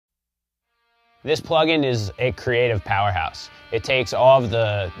This plugin is a creative powerhouse. It takes all of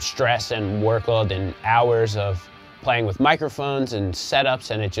the stress and workload and hours of playing with microphones and setups,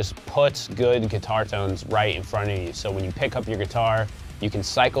 and it just puts good guitar tones right in front of you. So when you pick up your guitar, you can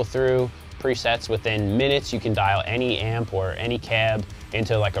cycle through presets within minutes. You can dial any amp or any cab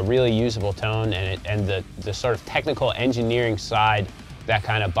into like a really usable tone, and the sort of technical engineering side that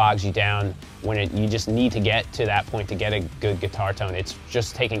kind of bogs you down when you just need to get to that point to get a good guitar tone. It's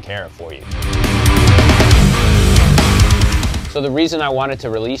just taken care of for you. So the reason I wanted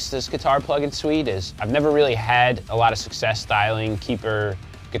to release this guitar plugin suite is I've never really had a lot of success styling keeper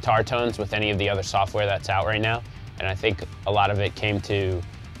guitar tones with any of the other software that's out right now. And I think a lot of it came to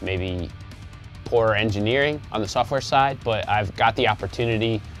maybe poor engineering on the software side, but I've got the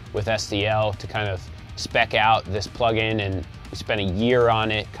opportunity with STL to kind of spec out this plugin, and we spent a year on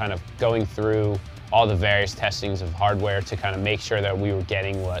it kind of going through all the various testings of hardware to kind of make sure that we were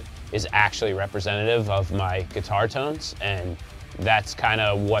getting what is actually representative of my guitar tones, and that's kind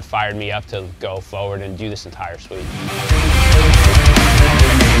of what fired me up to go forward and do this entire suite.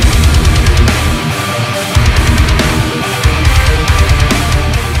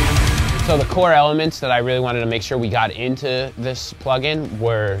 So the core elements that I really wanted to make sure we got into this plugin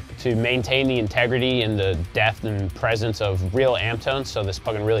were to maintain the integrity and the depth and presence of real amp tones, so this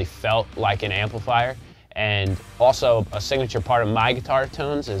plugin really felt like an amplifier. And also a signature part of my guitar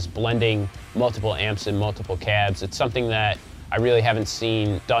tones is blending multiple amps and multiple cabs. It's something that I really haven't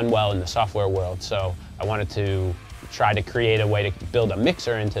seen done well in the software world, so I wanted to try to create a way to build a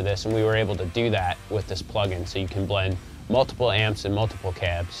mixer into this, and we were able to do that with this plugin, so you can blend multiple amps and multiple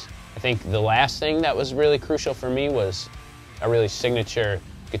cabs. I think the last thing that was really crucial for me was a really signature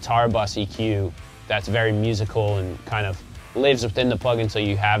guitar bus EQ that's very musical and kind of lives within the plugin, so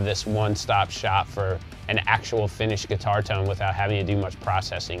you have this one-stop shop for an actual finished guitar tone without having to do much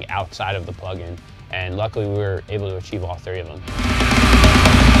processing outside of the plugin. And luckily we were able to achieve all three of them.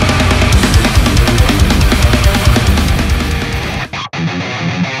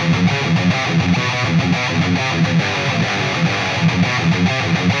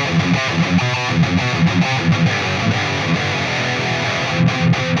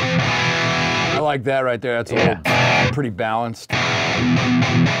 I like that right there. That's a little pretty balanced.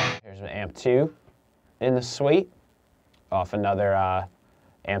 Here's an amp 2 in the suite, off another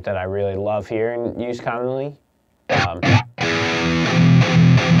amp that I really love here and use commonly.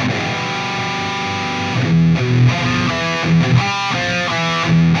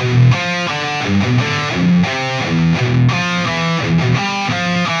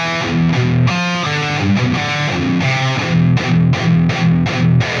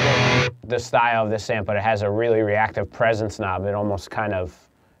 The style of this amp, but it has a really reactive presence knob. It almost kind of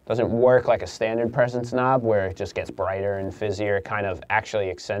doesn't work like a standard presence knob where it just gets brighter and fizzier. It kind of actually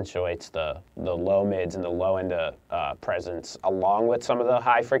accentuates the low mids and the low end presence along with some of the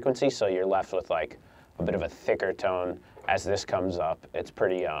high frequencies, so you're left with like a bit of a thicker tone as this comes up. It's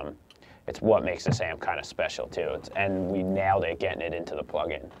pretty, it's what makes this amp kind of special too. And we nailed it getting it into the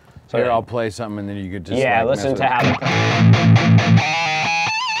plugin. So here, I'll play something and then you could just like, listen to how that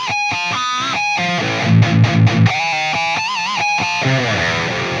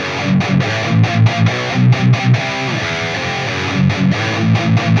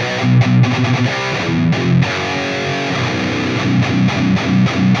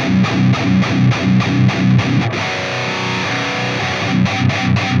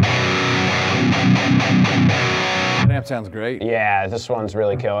amp sounds great. Yeah, this one's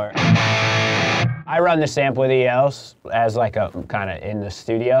really killer. I run this amp with ELs as like a kind of in the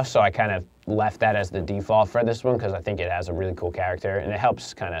studio, so I kind of left that as the default for this one because I think it has a really cool character, and it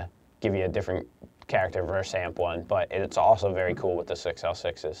helps kind of give you a different character versus amp 1, but it's also very cool with the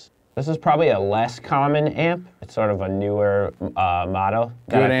 6L6s. This is probably a less common amp. It's sort of a newer model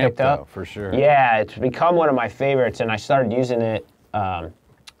that I picked up. Though, for sure. Yeah, it's become one of my favorites, and I started using it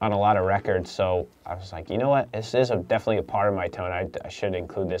on a lot of records, so I was like, you know what, this is definitely a part of my tone. I should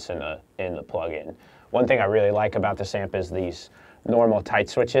include this in the plugin. One thing I really like about this amp is these normal tight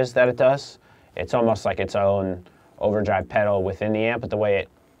switches that it does. It's almost like its own overdrive pedal within the amp, but the way it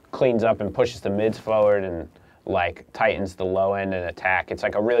cleans up and pushes the mids forward and like tightens the low end and attack, it's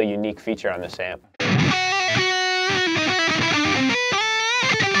like a really unique feature on this amp.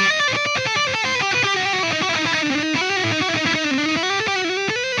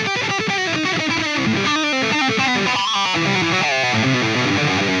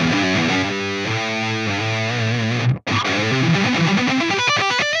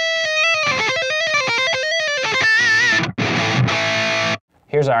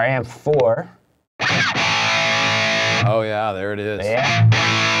 Here's our amp 4. Oh yeah, there it is. Yeah.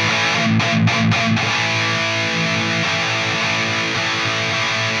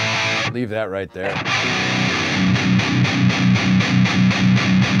 Leave that right there.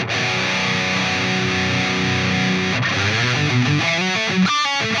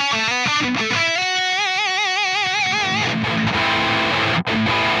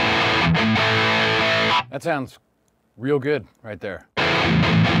 That sounds real good right there.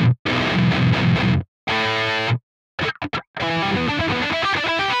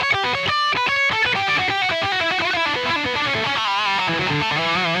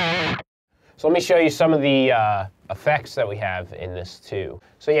 So let me show you some of the effects that we have in this too.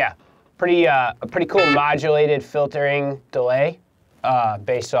 So yeah, a pretty cool modulated filtering delay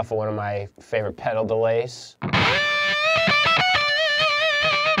based off of one of my favorite pedal delays.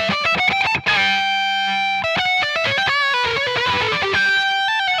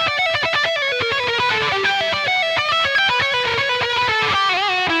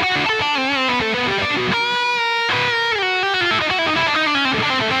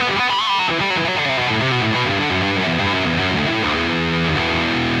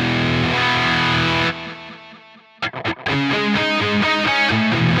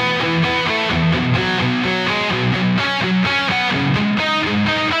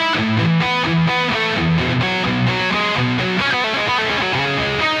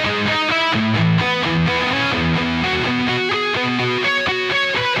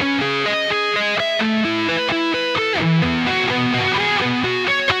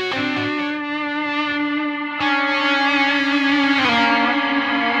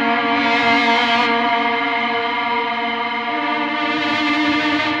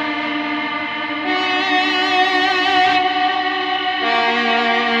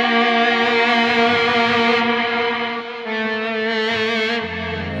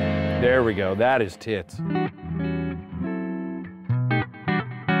 There we go, that is tits.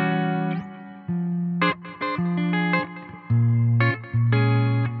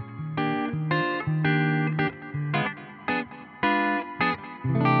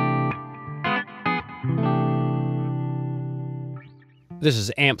 This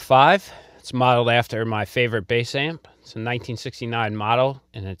is Amp 5. It's modeled after my favorite bass amp. It's a 1969 model,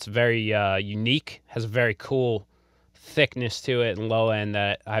 and it's very unique. Has a very cool thickness to it and low end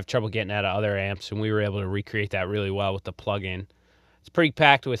that I have trouble getting out of other amps, and we were able to recreate that really well with the plug-in. It's pretty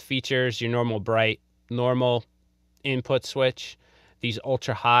packed with features, your normal bright, normal input switch. These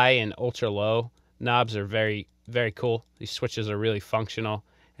ultra high and ultra low knobs are very, very cool. These switches are really functional,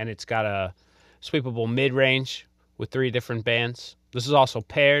 and it's got a sweepable mid-range with 3 different bands. This is also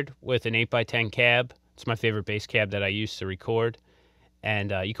paired with an 8x10 cab. It's my favorite bass cab that I use to record.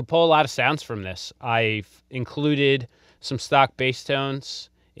 And you can pull a lot of sounds from this. I've included some stock bass tones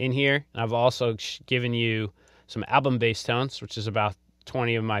in here. I've also given you some album bass tones, which is about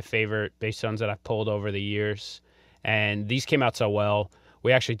 20 of my favorite bass tones that I've pulled over the years. And these came out so well,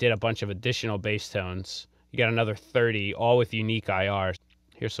 we actually did a bunch of additional bass tones. You got another 30, all with unique IRs.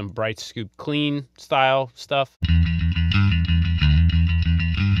 Here's some bright scoop clean style stuff.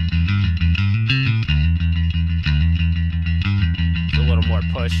 It's a little more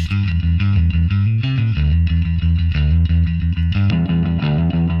pushed. A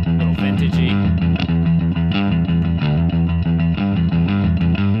little vintagey.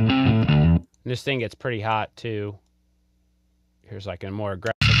 And this thing gets pretty hot too. Here's like a more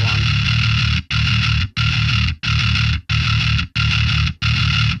aggressive one.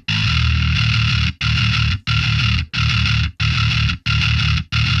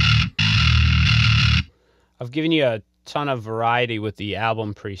 I've given you a ton of variety with the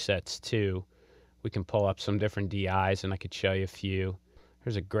album presets too. We can pull up some different DIs and I could show you a few.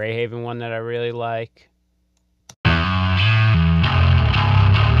 Here's a Greyhaven one that I really like.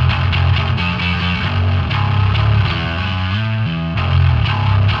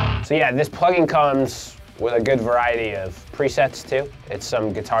 So yeah, this plugin comes with a good variety of presets too. It's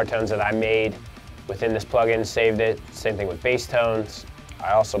some guitar tones that I made within this plugin, saved it. Same thing with bass tones.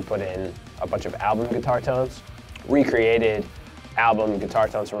 I also put in a bunch of album guitar tones, recreated album guitar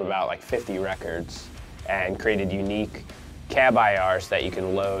tones from about like 50 records, and created unique cab IRs that you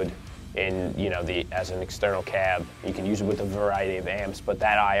can load in, as an external cab. You can use it with a variety of amps, but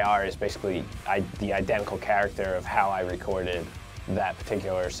that IR is basically the identical character of how I recorded that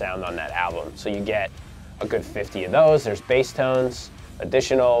particular sound on that album. So you get a good 50 of those. There's bass tones,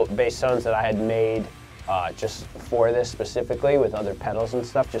 additional bass tones that I had made just for this specifically with other pedals and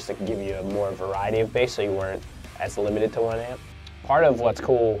stuff, just to give you a more variety of bass so you weren't as limited to one amp. Part of what's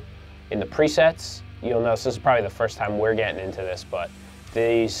cool in the presets, you'll notice this is probably the first time we're getting into this, but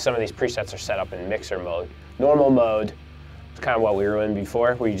some of these presets are set up in mixer mode. Normal mode is kind of what we were in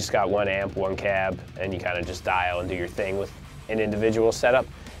before, where you just got one amp, one cab, and you kind of just dial and do your thing with an individual setup.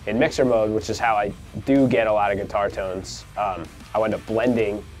 in mixer mode, which is how I do get a lot of guitar tones, I wind up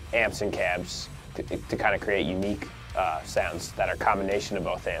blending amps and cabs to kind of create unique sounds that are a combination of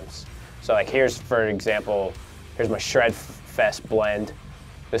both amps. So like here's, for example, here's my Shred Fest blend.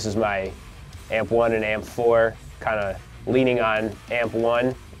 This is my amp 1 and amp 4, kind of leaning on amp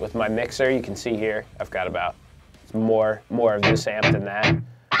 1 with my mixer. You can see here, I've got about more of this amp than that.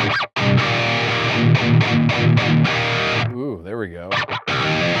 Ooh, there we go.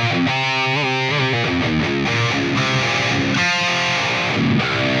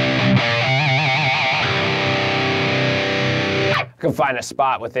 I can find a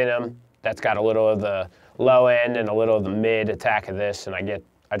spot within them that's got a little of the low end and a little of the mid attack of this, and I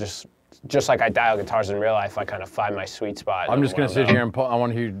just like I dial guitars in real life, I kind of find my sweet spot. I'm just going to sit here and I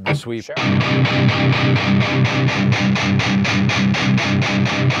want to hear the sweep. Sure.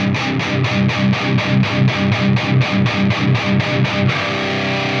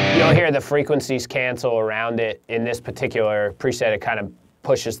 You'll hear the frequencies cancel around it. In this particular preset, it kind of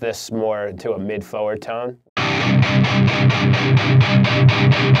pushes this more to a mid-forward tone.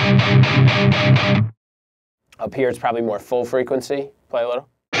 Up here, it's probably more full frequency. Play a little.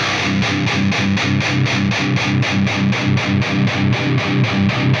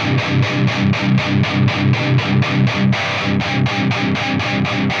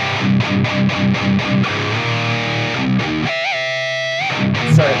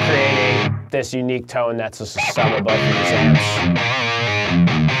 Sort of creating this unique tone that's a sum of both of these amps.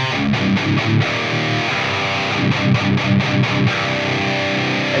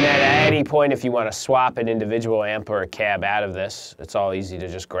 And then at any point, if you want to swap an individual amp or a cab out of this, it's all easy to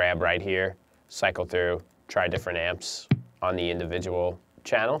just grab right here, cycle through, try different amps on the individual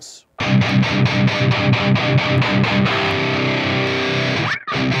channels.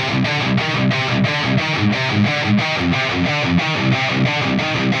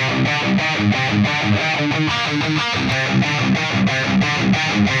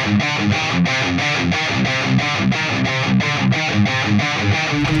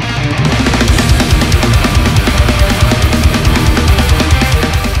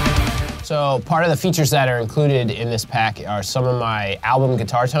 So part of the features that are included in this pack are some of my album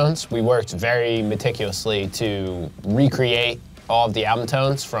guitar tones. We worked very meticulously to recreate all of the album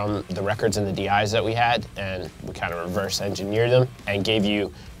tones from the records and the DIs that we had, and we kind of reverse engineered them and gave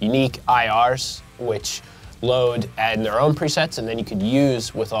you unique IRs, which load in their own presets, and then you could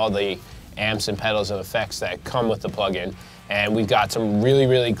use with all the amps and pedals and effects that come with the plugin. And we've got some really,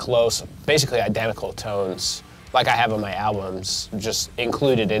 really close, basically identical tones like I have on my albums, just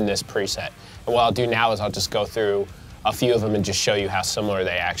included in this preset. And what I'll do now is I'll just go through a few of them and just show you how similar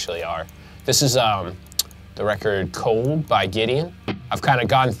they actually are. This is the record Cold by Gideon. I've kind of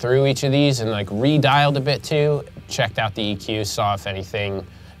gone through each of these and like redialed a bit too, checked out the EQ, saw if anything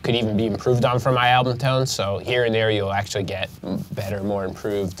could even be improved on from my album tones. So here and there you'll actually get better, more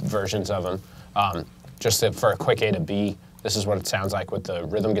improved versions of them. For a quick A to B, this is what it sounds like with the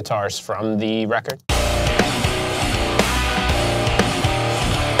rhythm guitars from the record.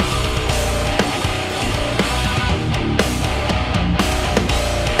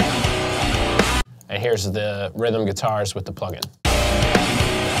 And here's the rhythm guitars with the plugin.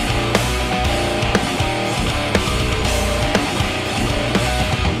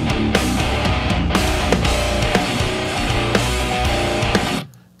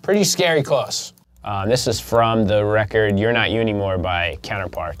 Pretty scary close. This is from the record You're Not You Anymore by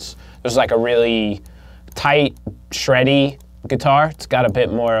Counterparts. There's like a really tight, shreddy guitar. It's got a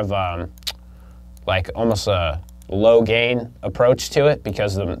bit more of like almost a low gain approach to it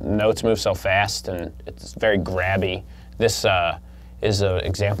because the notes move so fast and it's very grabby. This is an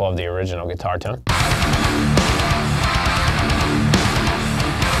example of the original guitar tone.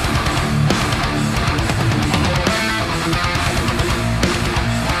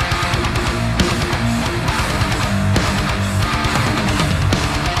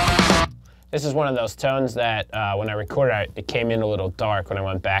 This is one of those tones that when I recorded it came in a little dark. When I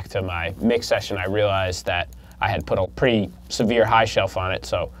went back to my mix session, I realized that I had put a pretty severe high shelf on it,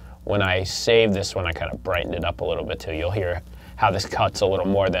 so when I saved this one, I kind of brightened it up a little bit too. You'll hear how this cuts a little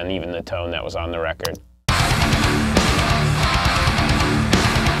more than even the tone that was on the record.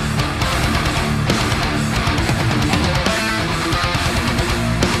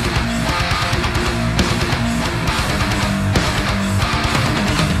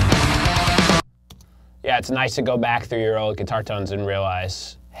 Yeah, it's nice to go back through your old guitar tones and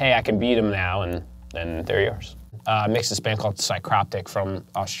realize, hey, I can beat them now, and they're yours. I mixed this band called Psychroptic from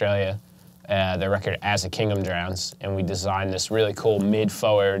Australia. Their record As the Kingdom Drowns, and we designed this really cool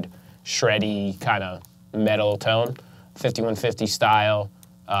mid-forward, shreddy kind of metal tone, 5150 style,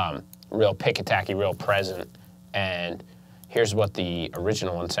 real pick-attacky, real present. And here's what the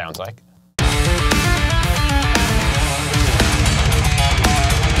original one sounds like.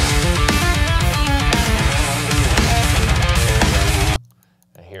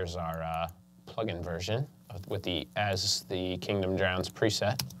 And here's our plug-in version with the As the Kingdom Drowns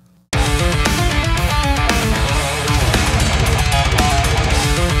preset.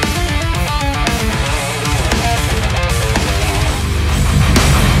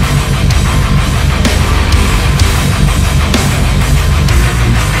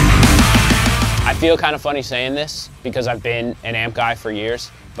 I feel kind of funny saying this because I've been an amp guy for years,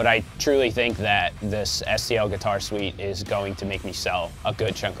 but I truly think that this STL guitar suite is going to make me sell a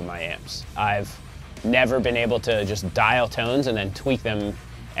good chunk of my amps. I've never been able to just dial tones and then tweak them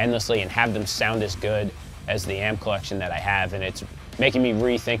endlessly and have them sound as good as the amp collection that I have, and it's making me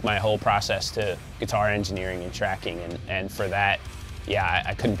rethink my whole process to guitar engineering and tracking, and for that, yeah,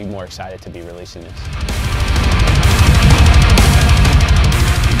 I couldn't be more excited to be releasing this.